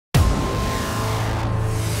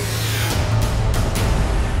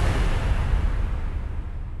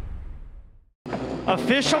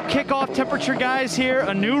Official kickoff temperature, guys, here.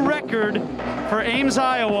 A new record for Ames,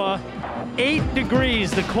 Iowa. 8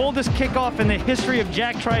 degrees, the coldest kickoff in the history of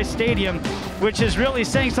Jack Trice Stadium, which is really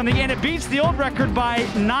saying something. And it beats the old record by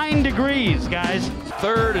 9 degrees, guys.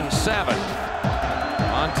 3rd and 7.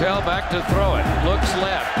 Montel back to throw it. Looks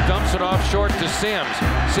left. Dumps it off short to Sims.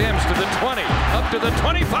 Sims to the 20. Up to the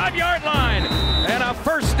 25-yard line. And a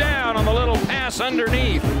first down on the little pass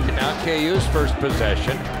underneath. Now KU's first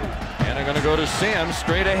possession. And they're going to go to Sims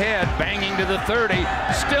straight ahead. Banging to the 30.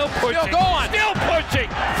 Still pushing. Still going. Still pushing.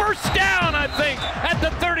 First down, I think, at the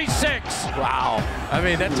 36. Wow. I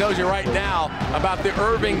mean, that tells you right now about the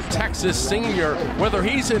Irving, Texas senior, whether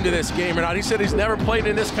he's into this game or not. He said he's never played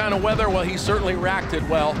in this kind of weather. Well, he certainly reacted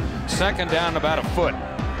well. 2nd down, about a foot.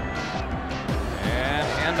 And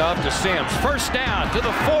hand off to Sims. First down to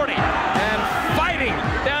the 40. And fighting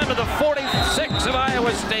down to the 46 of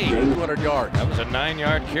Iowa State. 200 yards. That was a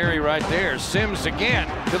 9-yard carry right there. Sims again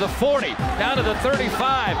to the 40. Down to the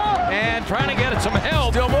 35. And trying to get some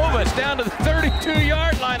help. Still moving. It's down to the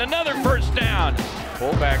 32-yard line. Another first down.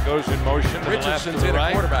 Fullback goes in motion to the left to the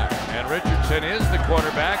right. Quarterback. And Richardson is the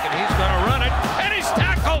quarterback, and he's going to run it. And he's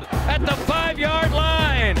tackled at the 5-yard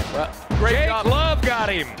line. Well, great job. Love got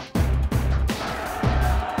him.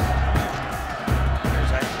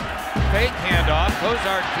 There's a fake handoff.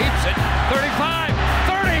 Kozar keeps it. 35,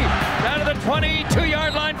 30, down to the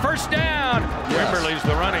 22-yard line. First down. Yes. Wimberly's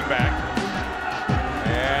the running back.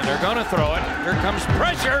 And they're going to throw it. Here comes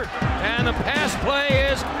pressure. And the pass play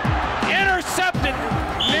is intercepted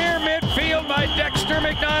near midfield by Dexter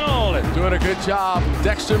McDonald. Doing a good job.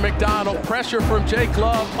 Dexter McDonald. Pressure from Jake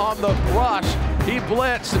Love on the rush. He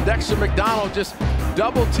blitzed, and Dexter McDonald just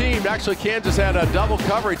double teamed. Actually, Kansas had a double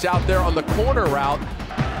coverage out there on the corner route.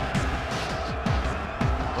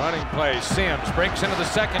 Running play. Sims breaks into the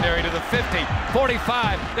secondary to the 50,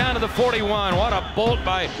 45, down to the 41. What a bolt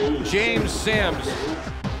by James Sims.